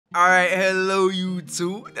Alright, hello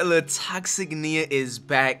YouTube. The little toxic Nia is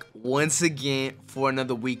back once again for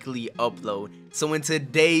another weekly upload. So in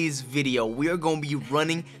today's video, we are going to be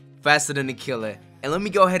running faster than the killer. And let me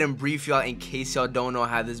go ahead and brief y'all in case y'all don't know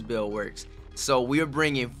how this build works. So we are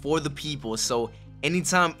bringing for the people. So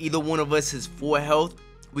anytime either one of us has 4 health,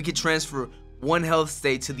 we can transfer 1 health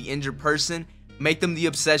state to the injured person, make them the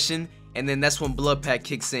obsession, and then that's when blood pack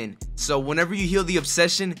kicks in. So whenever you heal the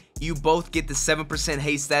obsession, you both get the 7%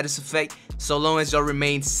 haste status effect so long as y'all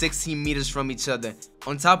remain 16 meters from each other.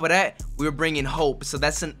 On top of that, we're bringing hope, so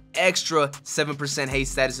that's an extra 7%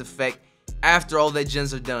 haste status effect after all the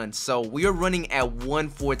gens are done. So we are running at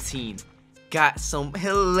 114. Got some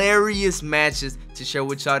hilarious matches to share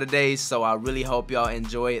with y'all today, so I really hope y'all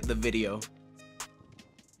enjoy the video.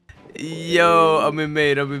 Yo, I'm in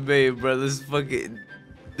maid, bro. Let's fucking...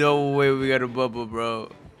 No way we got a bubble, bro.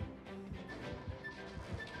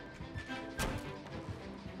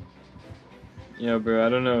 Yeah, bro, I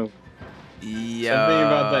don't know. Yeah. Something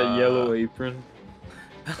about that yellow apron.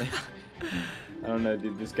 I don't know,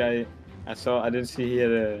 dude. This guy, I didn't see he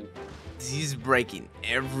had a... He's breaking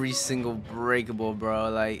every single breakable, bro.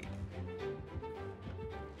 Like...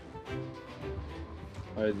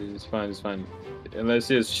 Alright, dude, it's fine, it's fine. Unless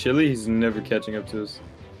he has chili, he's never catching up to us.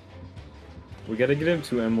 We gotta get him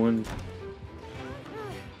to M1.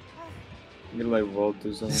 We gotta like vault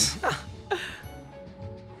or something.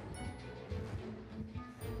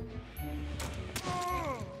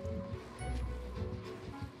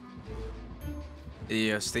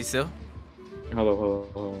 Yeah, stay still.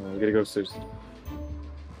 Hold on. We gotta go upstairs.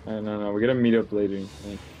 No, we gotta meet up later.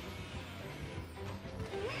 Like...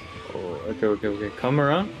 Oh, okay. Come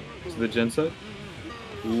around to the gen side.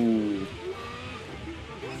 Ooh.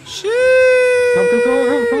 Shit.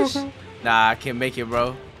 Come. Nah, I can't make it,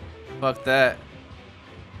 bro. Fuck that.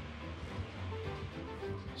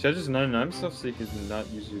 Should I just 99 stuff so you can not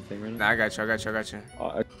use your thing right now? Nah, I got you.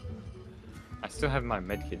 I still have my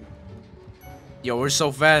medkit. Yo, we're so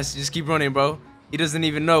fast. Just keep running, bro. He doesn't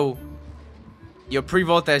even know. Yo,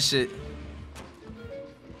 pre-vault that shit.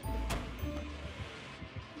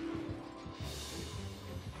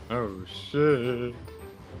 Oh, shit.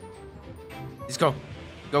 Let's go.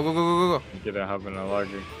 Go. Get a hub in a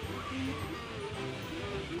logger.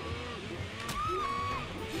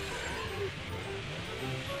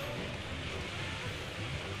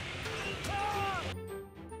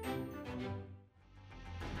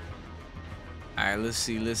 Alright, let's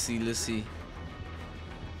see.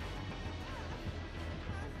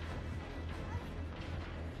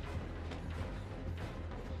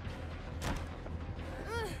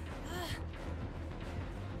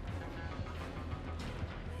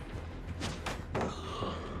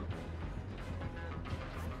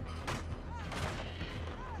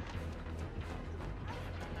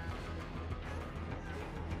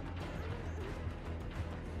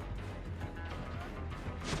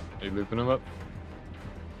 Are you looping him up?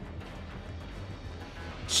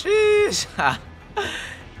 Sheesh.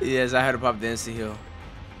 Yes, I had to pop the insta heal.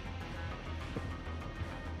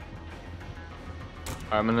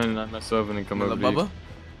 I'm gonna knock myself and then come over to Bubba?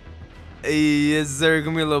 Yes, sir.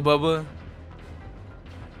 Give me a little Bubba.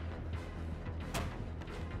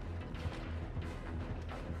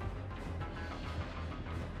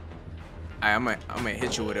 I might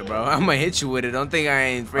hit you with it, bro. Don't think I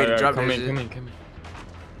ain't afraid to drop that shit. Come in.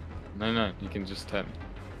 No, you can just tap me.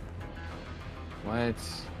 What?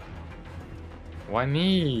 Why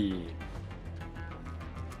me?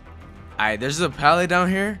 Alright, there's a pallet down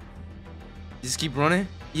here. Just keep running.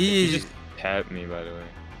 Yeah. You just tap me, by the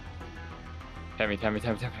way. Tap me.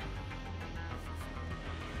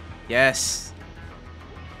 Yes.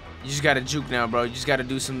 You just gotta juke now, bro. You just gotta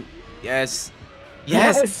do some. Yes.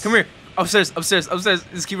 Come here. Upstairs.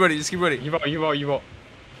 Just keep running. You vault.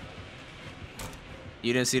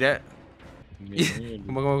 You didn't see that?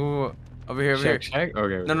 Come on. Over here. Check.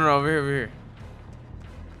 Okay. No, over here.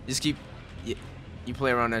 Just keep. You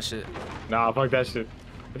play around that shit. Nah, fuck that shit.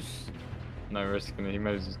 Not risking it. He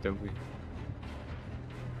might just double.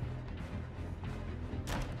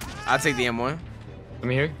 I'll take the M1. Let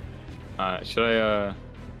me hear. Should I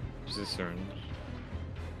use this syringe?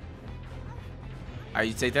 Alright,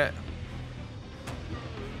 you take that.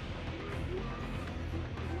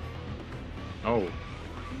 Oh.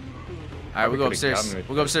 Alright, we go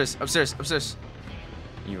upstairs. Upstairs.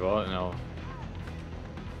 You vault? No.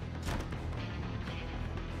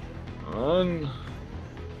 Run.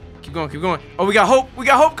 Keep going. Oh, we got hope.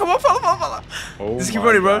 Come on, follow. Oh, just keep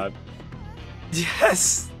running, God. bro.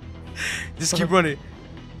 Yes. Just keep running.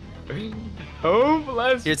 Hope,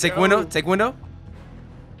 let's Here, take go. window.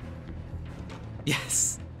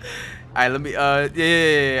 Yes. Alright, let me,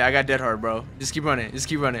 yeah, I got dead hard, bro. Just keep running. Just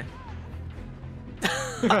keep running.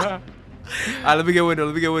 Alright, let me get window.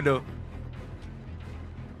 Let me get window.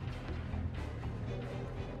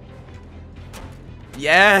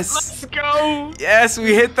 Yes. Let's go. Yes,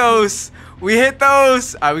 we hit those. We hit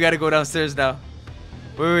those. Alright, we gotta go downstairs now.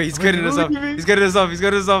 Wait, he's cutting us off. He's cutting us off. He's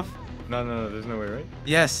cutting us off. No, there's no way, right?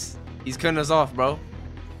 Yes, he's cutting us off, bro.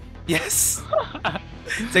 Yes.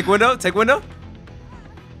 Take window. Take window.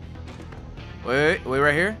 Wait,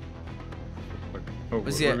 right here. Oh,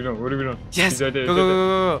 What's what are we doing? What are we doing? Yes. He's right there,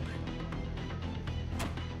 Go.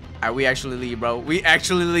 Alright, we actually leave, bro. We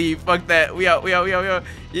actually leave. Fuck that. We out.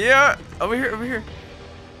 Yeah. Over here.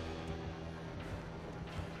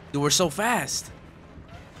 Dude, we're so fast.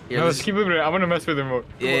 Here, no, let's keep moving. I want to mess with him more.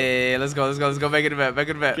 Yeah, let's go. Back in the back.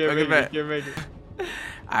 Can't make it.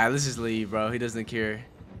 Alright, let's just leave, bro. He doesn't care.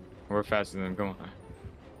 We're faster than him. Come on.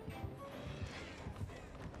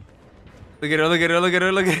 Look at her.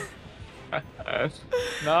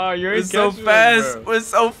 No, you ain't We're so catching fast. us, bro.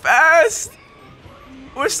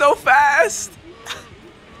 We're so fast.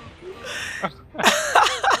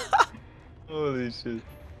 Holy shit.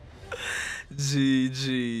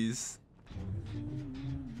 GG's.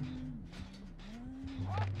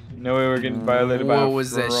 No way we're getting violated by a What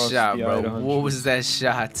was that frosty shot, bro? Idaho. What was that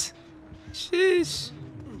shot? Sheesh.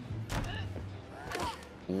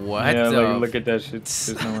 What Yeah, the? like, look at that shit.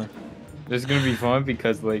 There's no way. This is gonna be fun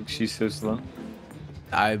because, like, she's so slow.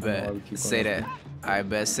 I bet. Oh, keep Say going. that. I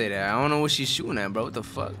bet. Say that. I don't know what she's shooting at, bro. What the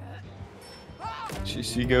fuck?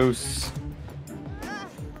 She goes.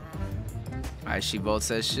 Alright, she bolts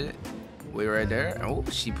that shit. We right there. Oh,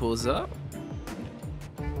 she pulls up.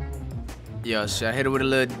 Yo, should I hit her with a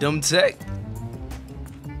little dumb tech?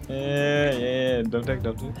 Yeah. Don't take.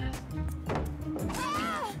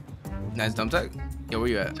 Nice dumb tech. Yo, where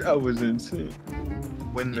you at? That was insane.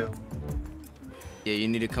 Window. Yeah, you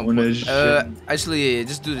need to come. On that shit. Actually, yeah,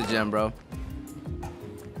 just do the gem, bro.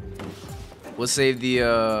 We'll save the.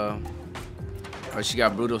 Oh, she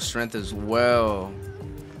got brutal strength as well.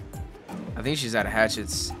 I think she's out of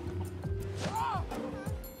hatchets.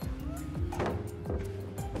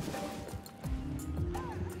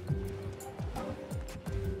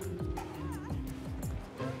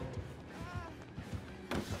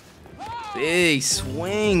 Big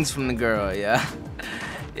swings from the girl, yeah.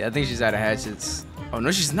 Yeah, I think she's out of hatchets. Oh, no,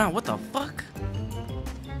 she's not. What the fuck?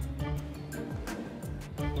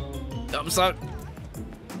 I'm sorry.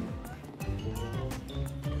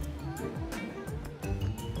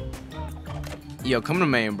 Yo, come to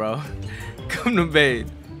main, bro. Come to main.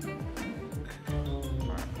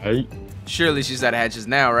 Hey. Surely she's out of hatches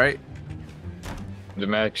now, right? The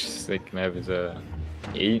max they can have is 8,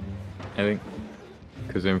 I think,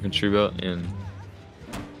 because they're infantry belt and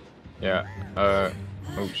yeah. Oh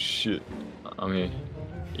shit. I mean,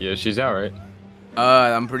 yeah, she's out, right?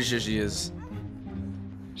 I'm pretty sure she is.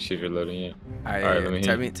 She's reloading it. Alright, let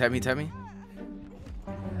me tap me.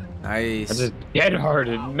 Nice. I just dead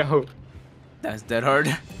hearted. No. That's dead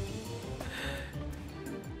hard.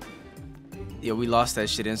 Yeah, we lost that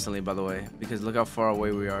shit instantly, by the way, because look how far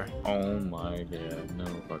away we are. Oh my god, no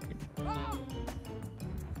fucking.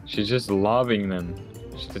 She's just lobbing them.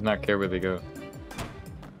 She does not care where they go.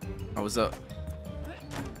 Oh, what's up?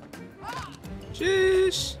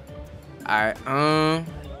 Sheesh. Alright,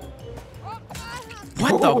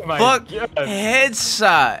 what Oh the my fuck? God.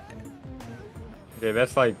 Headshot. Okay,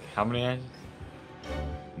 that's like how many hands?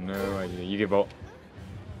 No idea. You get bolt.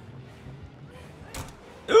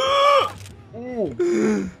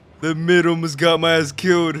 The mid almost got my ass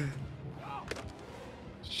killed.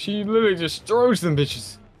 She literally just throws them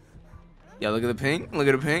bitches. Yeah, look at the ping. Look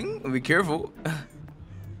at the ping. Be careful.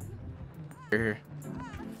 Here.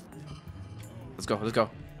 Let's go.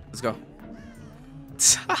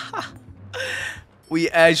 We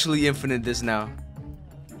actually infinite this now.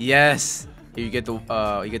 Yes. Here, you get the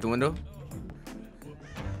window.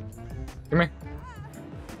 Come here.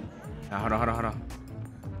 Now, hold on.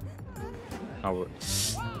 Oh,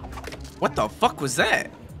 What the fuck was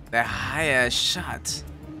that? That high ass shot.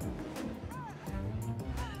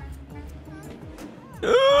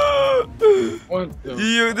 what the?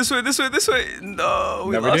 Yeah, this way. No,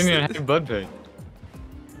 we No, we lost didn't even it. have blood pay.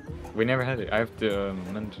 We never had it. I have to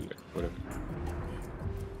mention it. Whatever.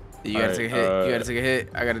 You gotta take a hit. You gotta take a hit.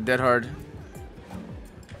 I got a dead hard.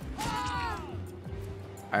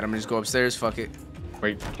 Alright, I'm gonna just go upstairs. Fuck it.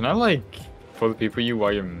 Wait, can I like pull the people you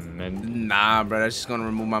while you're mending? Nah, bro. That's just gonna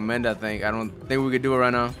remove my mend. I think. I don't think we could do it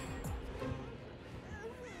right now.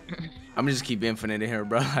 I'm gonna just keep infinite in here,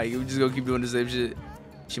 bro. Like, we just gonna keep doing the same shit.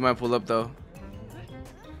 She might pull up though.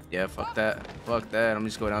 Yeah, fuck that. Fuck that. I'm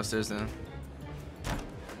just going downstairs then.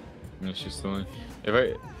 Yeah, she's still in. If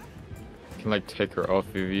I can like take her off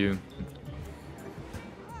of you,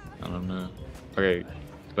 I don't know. Okay,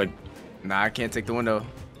 like. Nah, I can't take the window.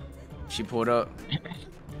 She pulled up.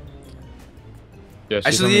 Yeah,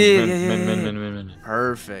 she's Actually, on yeah. min.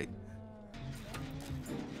 Perfect.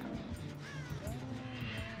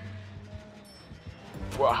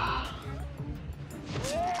 Wow.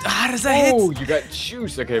 How does that hit? Oh, you got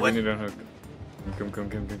juice. Okay, What? we need to unhook.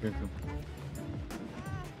 Come.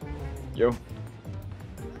 Yo.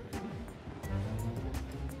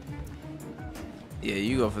 Yeah,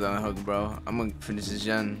 you go for the unhook, bro. I'm gonna finish this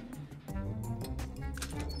gen.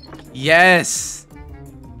 Yes!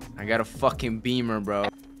 I got a fucking beamer, bro.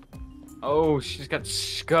 Oh, she's got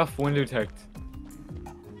scuff window detect.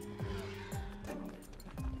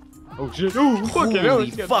 Oh shit! Oh fucking hell!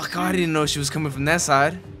 Holy fuck! I didn't know she was coming from that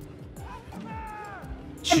side.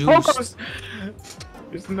 Juice.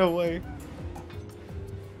 There's no way.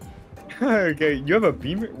 Okay, you have a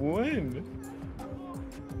beamer? When?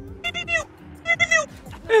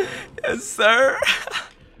 Yes, sir.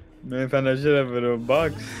 Man, found that shit out of a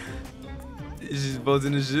box. She's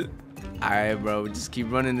buzzing the shit. Alright, bro. Just keep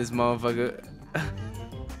running this motherfucker.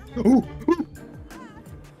 Ooh.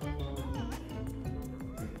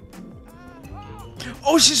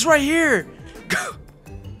 Oh, she's right here.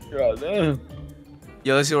 God damn.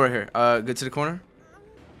 Yo, let's go right here. Go to the corner.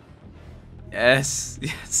 Yes.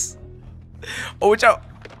 Oh, watch out.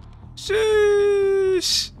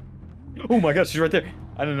 Sheesh. Oh my god, she's right there.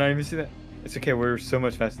 I did not even see that. It's okay, we're so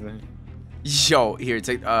much faster than her. Yo, here,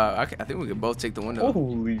 take. I think we can both take the window.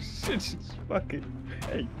 Holy shit, she's fucking.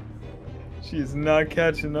 Hey. She is not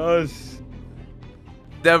catching us.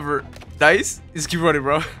 Never. Nice. Just keep running,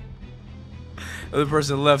 bro. Other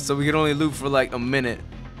person left, so we can only loop for like a minute.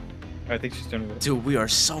 I think she's turning it. Dude, we are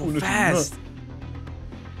so Oh, fast.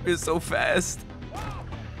 We're so fast.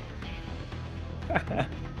 Oh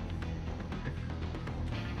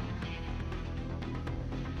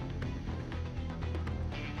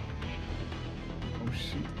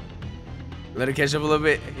shit. Let her catch up a little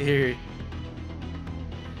bit. Here.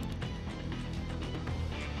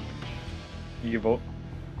 You get bolt.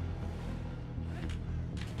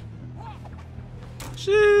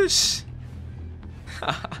 Sheesh.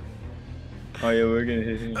 Oh yeah, we're gonna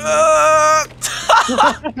hit him.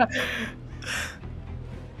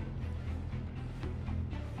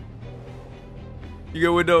 You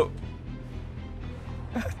got window.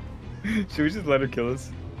 Should we just let her kill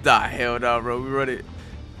us? Nah, hell no, bro. We run it.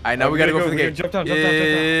 Alright, now we gotta go for the game. Jump down.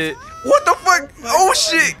 What the fuck? Oh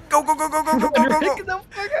shit! Go.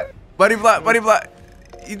 Buddy block.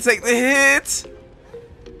 You take the hits.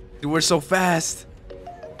 Dude, we're so fast.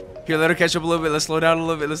 Here, let her catch up a little bit. Let's slow down a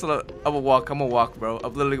little bit. I'm gonna walk, bro.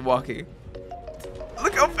 I'm literally walking.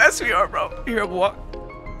 Look how fast we are, bro. Here, I'm gonna walk.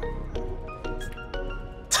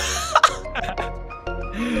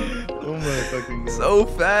 Oh my fucking god. So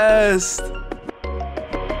fast.